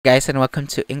Guys, and welcome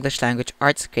to English Language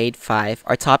Arts Grade 5.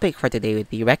 Our topic for today would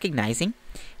be recognizing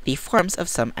the forms of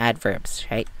some adverbs,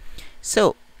 right?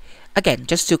 So, again,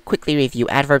 just to quickly review,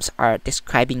 adverbs are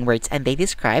describing words and they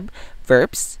describe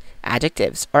verbs,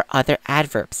 adjectives, or other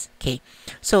adverbs, okay?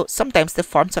 So, sometimes the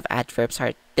forms of adverbs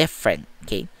are different,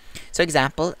 okay? So,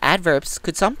 example, adverbs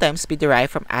could sometimes be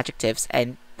derived from adjectives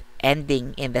and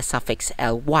ending in the suffix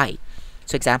ly.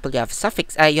 So example, you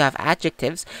have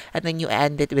adjectives and then you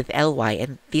end it with ly,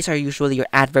 and these are usually your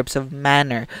adverbs of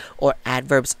manner or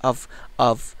adverbs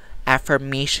of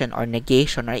affirmation or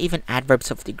negation or even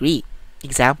adverbs of degree.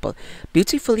 Example,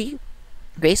 beautifully,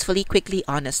 gracefully, quickly,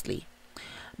 honestly.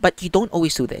 But you don't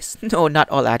always do this. No, not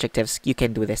all adjectives you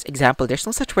can do this. Example, there's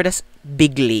no such word as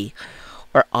bigly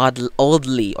or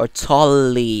oldly or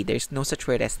tallly. There's no such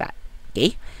word as that.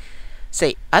 Okay?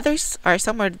 Say others are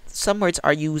some words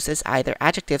are used as either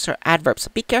adjectives or adverbs.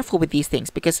 Be careful with these things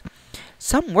because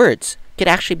some words could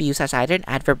actually be used as either an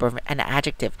adverb or an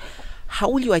adjective. How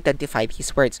will you identify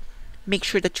these words? Make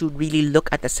sure that you really look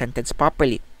at the sentence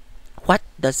properly. What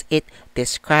does it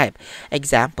describe?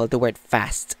 Example, the word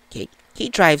fast. Okay, he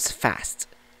drives fast.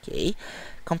 Okay,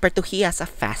 compared to he has a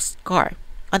fast car.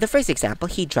 On the first example,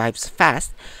 he drives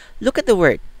fast. Look at the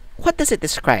word. What does it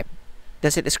describe?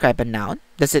 Does it describe a noun?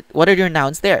 What are your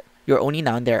nouns there? Your only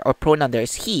noun there or pronoun there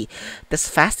is he. Does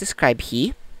fast describe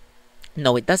he?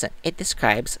 No, it doesn't. It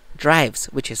describes drives,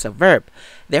 which is a verb.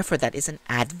 Therefore, that is an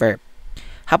adverb.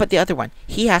 How about the other one?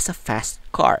 He has a fast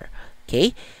car.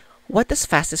 Okay? What does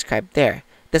fast describe there?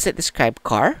 Does it describe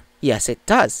car? Yes, it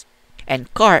does.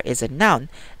 And car is a noun.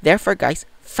 Therefore, guys,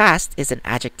 fast is an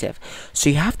adjective. So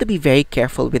you have to be very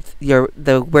careful with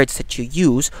the words that you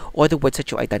use or the words that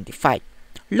you identify.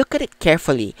 Look at it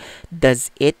carefully. Does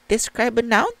it describe a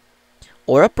noun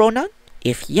or a pronoun?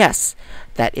 If yes,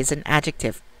 that is an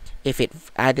adjective. If it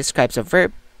describes a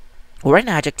verb or an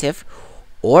adjective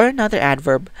or another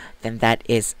adverb, then that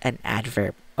is an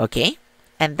adverb. Okay?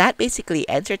 And that basically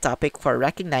ends your topic for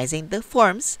recognizing the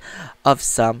forms of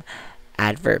some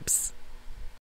adverbs.